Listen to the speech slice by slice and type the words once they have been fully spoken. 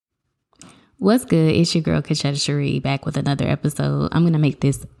What's good? It's your girl, Kachetta Cherie, back with another episode. I'm going to make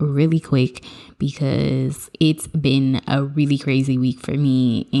this really quick because it's been a really crazy week for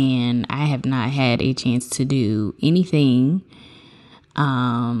me and I have not had a chance to do anything.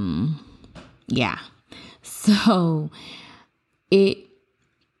 So it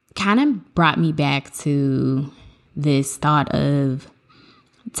kind of brought me back to this thought of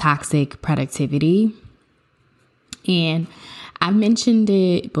toxic productivity. And I mentioned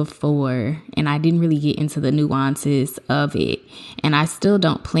it before, and I didn't really get into the nuances of it. And I still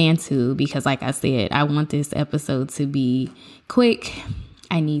don't plan to because, like I said, I want this episode to be quick.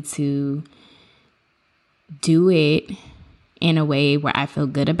 I need to do it in a way where I feel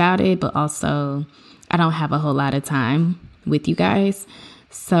good about it, but also I don't have a whole lot of time with you guys.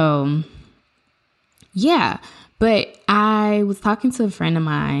 So, yeah. But I was talking to a friend of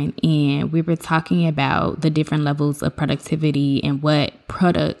mine and we were talking about the different levels of productivity and what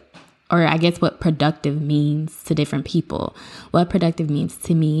productive means to different people. What productive means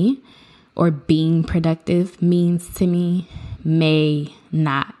to me or being productive means to me may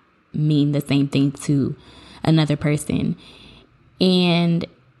not mean the same thing to another person. And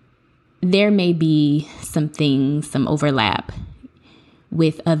there may be some overlap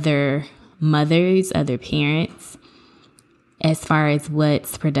with other mothers, other parents, as far as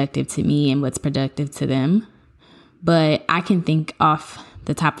what's productive to me and what's productive to them. But I can think off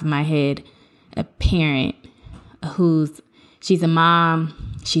the top of my head, a parent she's a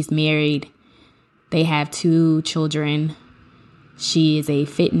mom, she's married, they have 2 children. She is a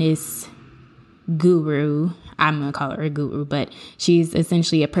fitness guru. I'm going to call her a guru, but she's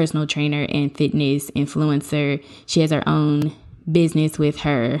essentially a personal trainer and fitness influencer. She has her own business with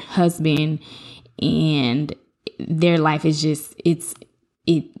her husband, and their life is just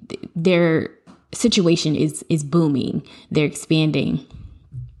their situation is booming. They're expanding.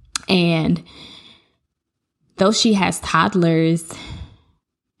 And though she has toddlers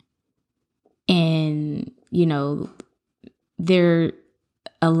and, there are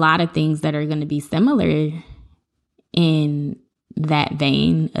a lot of things that are going to be similar in that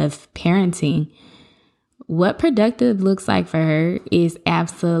vein of parenting, what productive looks like for her is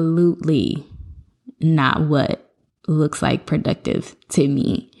absolutely not what looks like productive to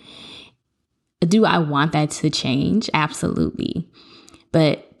me. Do I want that to change? Absolutely.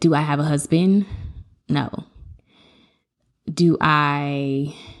 But do I have a husband? No. Do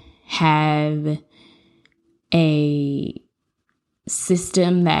I have a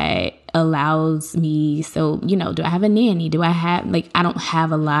system that allows me? So, do I have a nanny? Do I have, I don't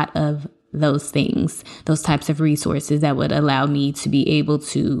have a lot of those things, those types of resources that would allow me to be able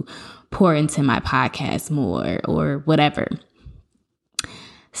to pour into my podcast more or whatever.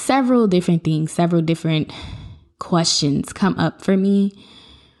 Several different things, several different questions come up for me,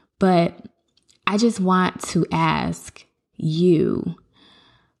 but I just want to ask you,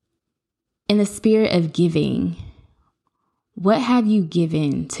 in the spirit of giving, what have you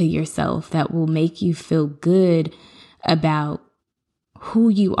given to yourself that will make you feel good about who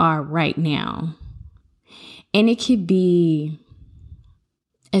you are right now? And it could be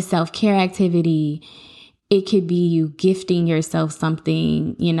a self-care activity. It could be you gifting yourself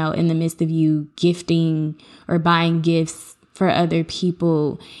something, in the midst of you gifting or buying gifts for other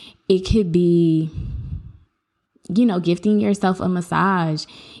people. It could be, gifting yourself a massage.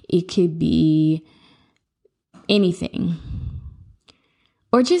 It could be anything.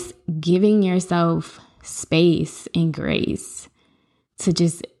 Or just giving yourself space and grace to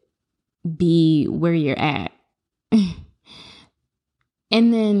just be where you're at.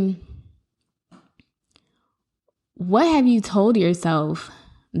 And then what have you told yourself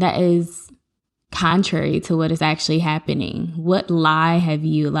that is contrary to what is actually happening? What lie have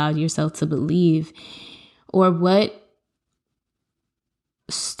you allowed yourself to believe? Or what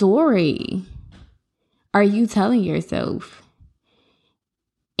story are you telling yourself?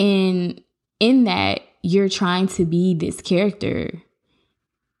 And in that, you're trying to be this character,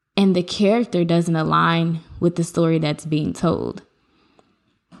 and the character doesn't align with the story that's being told.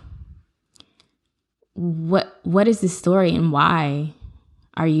 What is the story, and why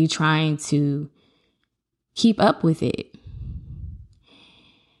are you trying to keep up with it?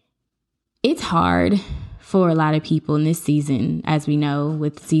 It's hard for a lot of people in this season, as we know,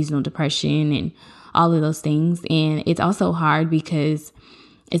 with seasonal depression and all of those things. And it's also hard because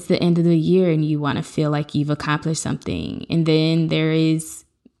it's the end of the year and you want to feel like you've accomplished something. And then there is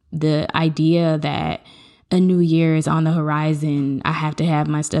the idea that a new year is on the horizon. I have to have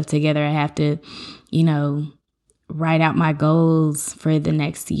my stuff together. I have to, write out my goals for the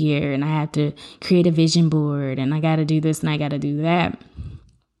next year, and I have to create a vision board, and I got to do this and I got to do that.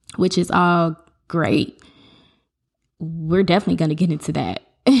 which is all great. We're definitely going to get into that.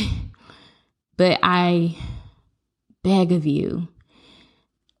 But I beg of you,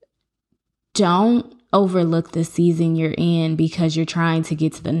 don't overlook the season you're in because you're trying to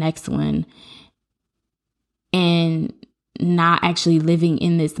get to the next one and not actually living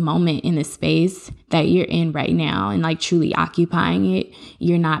in this moment, in the space that you're in right now, and like truly occupying it.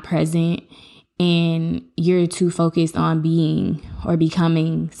 You're not present, and you're too focused on being or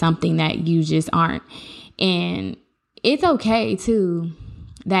becoming something that you just aren't. And it's okay too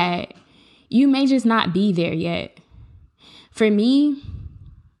that you may just not be there yet. For me,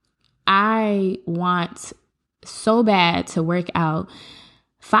 I want so bad to work out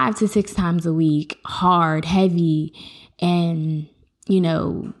 5 to 6 times a week, hard, heavy, and,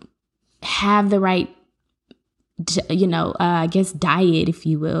 have the right, I guess diet, if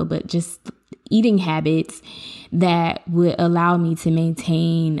you will, but just eating habits that would allow me to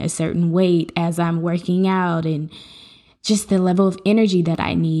maintain a certain weight as I'm working out, and just the level of energy that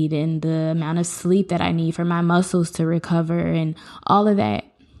I need and the amount of sleep that I need for my muscles to recover and all of that.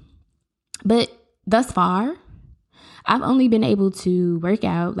 But thus far, I've only been able to work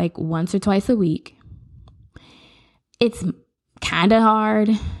out like once or twice a week. It's kind of hard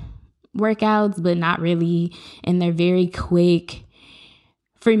workouts, but not really. And they're very quick.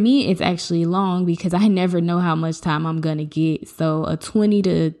 For me, it's actually long because I never know how much time I'm going to get. So a 20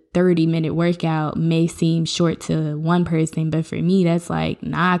 to 30 minute workout may seem short to one person, but for me, that's like,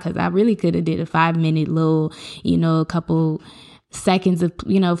 nah, because I really could have did a 5-minute little, a couple seconds of,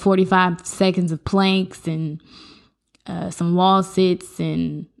 45 seconds of planks and some wall sits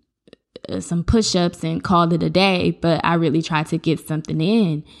and some push-ups and called it a day. But I really tried to get something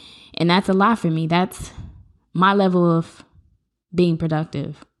in. And that's a lot for me. That's my level of being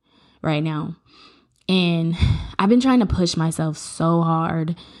productive right now. And I've been trying to push myself so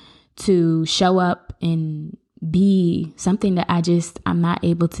hard to show up and be something that I'm not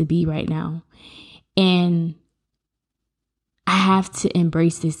able to be right now. And I have to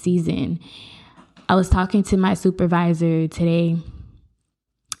embrace this season. I was talking to my supervisor today,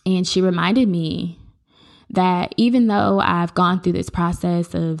 and she reminded me that even though I've gone through this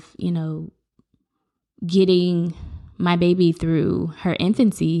process of, getting my baby through her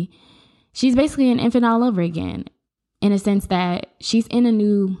infancy, she's basically an infant all over again, in a sense that she's in a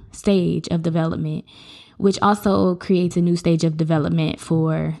new stage of development, which also creates a new stage of development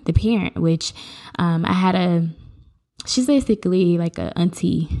for the parent, which she's basically like a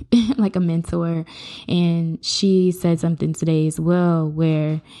auntie, like a mentor. And she said something today as well,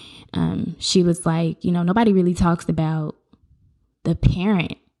 where she was like, nobody really talks about the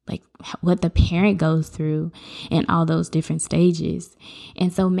parent, like what the parent goes through in all those different stages.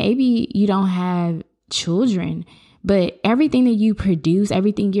 And so maybe you don't have children, but everything that you produce,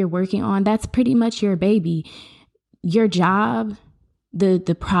 everything you're working on, that's pretty much your baby. Your job,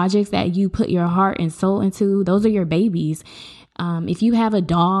 the projects that you put your heart and soul into, those are your babies. If you have a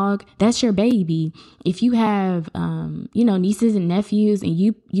dog, that's your baby. If you have, nieces and nephews, and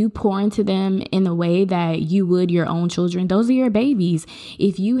you pour into them in the way that you would your own children, those are your babies.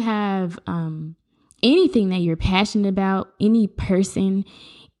 If you have anything that you're passionate about, any person,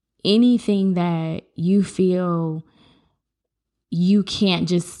 anything that you feel you can't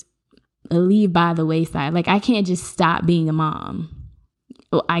just leave by the wayside. Like, I can't just stop being a mom.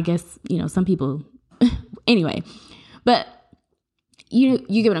 Well, I guess, some people, anyway, but you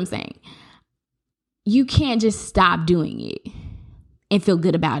get what I'm saying. You can't just stop doing it and feel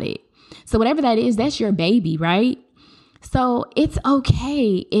good about it. So whatever that is, that's your baby, right? So it's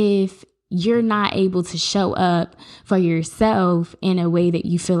okay if you're not able to show up for yourself in a way that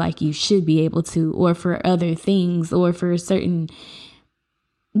you feel like you should be able to, or for other things, or for certain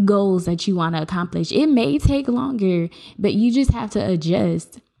goals that you want to accomplish. It may take longer, but you just have to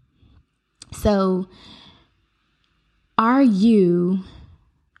adjust. So are you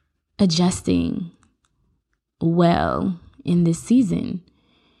adjusting well in this season?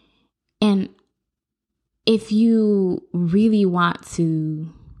 And if you really want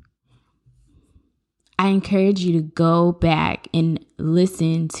to, I encourage you to go back and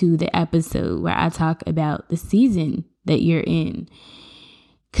listen to the episode where I talk about the season that you're in,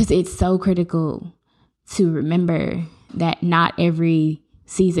 because it's so critical to remember that not every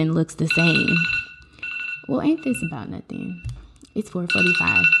season looks the same. Well, ain't this about nothing? It's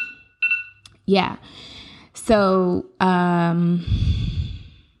 4:45. Yeah. So,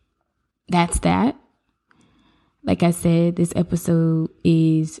 that's that. Like I said, this episode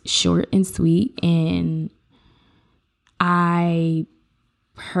is short and sweet, and I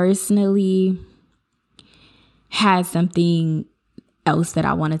personally had something else that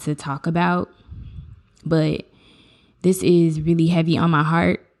I wanted to talk about, but this is really heavy on my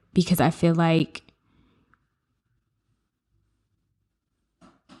heart because I feel like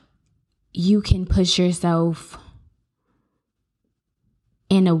you can push yourself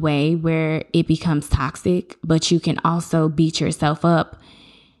in a way where it becomes toxic, but you can also beat yourself up.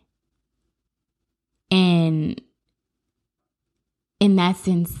 And in that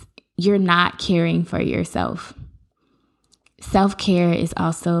sense, you're not caring for yourself. Self-care is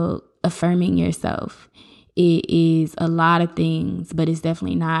also affirming yourself. It is a lot of things, but it's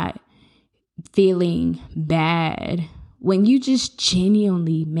definitely not feeling bad when you just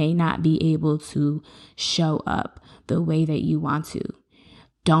genuinely may not be able to show up the way that you want to.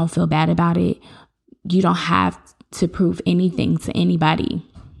 Don't feel bad about it. You don't have to prove anything to anybody.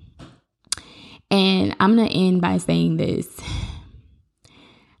 And I'm going to end by saying this.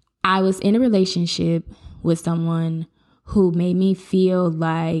 I was in a relationship with someone who made me feel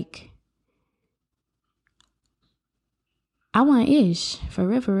like I want ish, for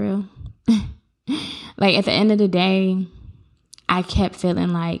real. Like at the end of the day, I kept feeling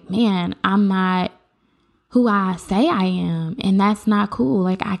like, man, I'm not who I say I am. And that's not cool.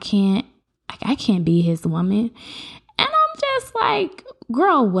 Like I can't be his woman. And I'm just like,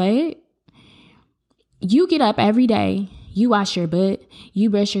 girl, what? You get up every day. You wash your butt. You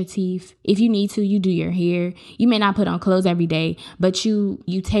brush your teeth. If you need to, you do your hair. You may not put on clothes every day, but you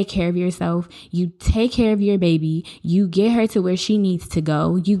take care of yourself. You take care of your baby. You get her to where she needs to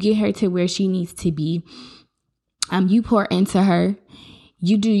go. You get her to where she needs to be. You pour into her.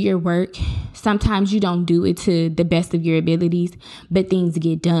 You do your work. Sometimes you don't do it to the best of your abilities, but things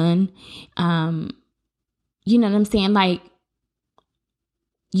get done. You know what I'm saying? Like,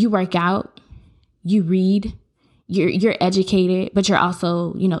 you work out, you read, you're educated, but you're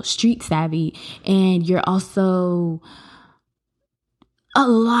also, street savvy, and you're also a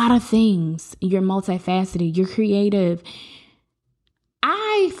lot of things. You're multifaceted, you're creative.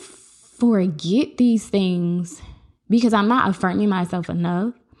 I forget these things because I'm not affirming myself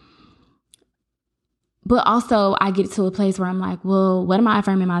enough. But also I get to a place where I'm like, well, what am I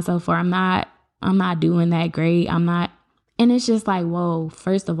affirming myself for? I'm not doing that great. And it's just like, whoa,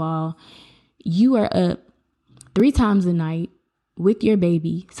 first of all, you are up 3 times a night with your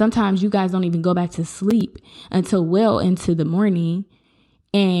baby. Sometimes you guys don't even go back to sleep until well into the morning,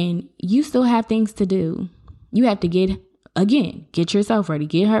 and you still have things to do. You have to get yourself ready,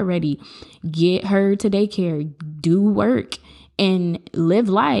 get her ready, get her to daycare, do work, and live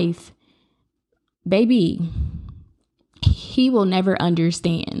life. Baby, he will never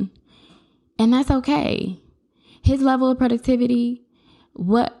understand. And that's okay. His level of productivity,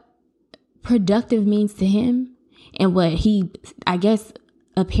 what productive means to him, and what he, I guess,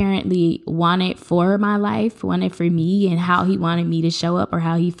 apparently wanted for my life, wanted for me, and how he wanted me to show up, or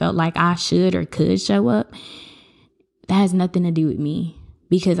how he felt like I should or could show up, that has nothing to do with me,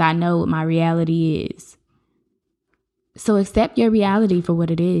 because I know what my reality is. So accept your reality for what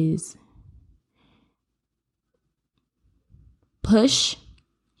it is. Push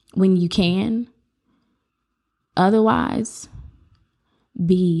when you can. Otherwise,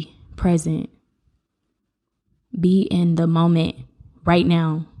 be present. Be in the moment right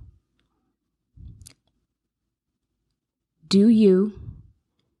now. Do you.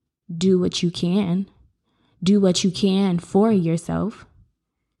 Do what you can. Do what you can for yourself.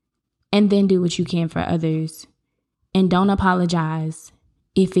 And then do what you can for others. And don't apologize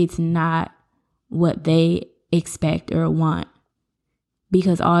if it's not what they expect or want.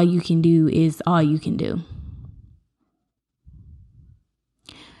 Because all you can do is all you can do.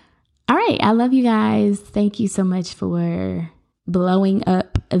 All right. I love you guys. Thank you so much for blowing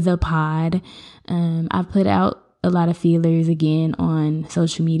up the pod. I've put out a lot of feelers again on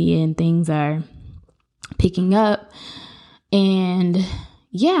social media, and things are picking up. And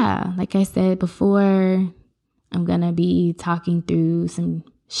yeah, like I said before, I'm going to be talking through some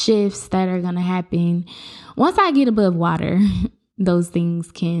shifts that are going to happen. Once I get above water, those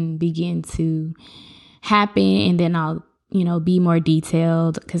things can begin to happen, and then I'll, be more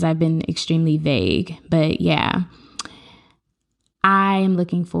detailed, because I've been extremely vague. But yeah, I am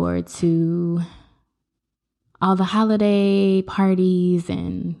looking forward to all the holiday parties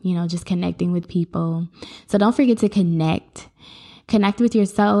and, just connecting with people. So don't forget to connect with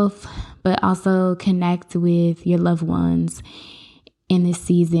yourself, but also connect with your loved ones in this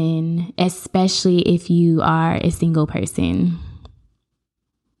season, especially if you are a single person.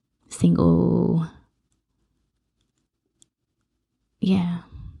 Single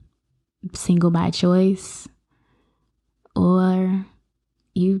by choice, or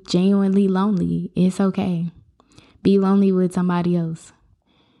you genuinely lonely. It's okay. Be lonely with somebody else.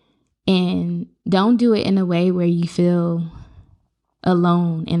 And don't do it in a way where you feel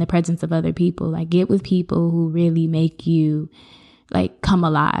alone in the presence of other people. Like, get with people who really make you like come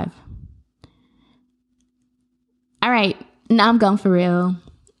alive. All right, now I'm gone for real.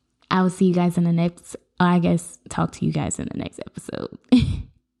 I will see you guys in the next, I guess, talk to you guys in the next episode.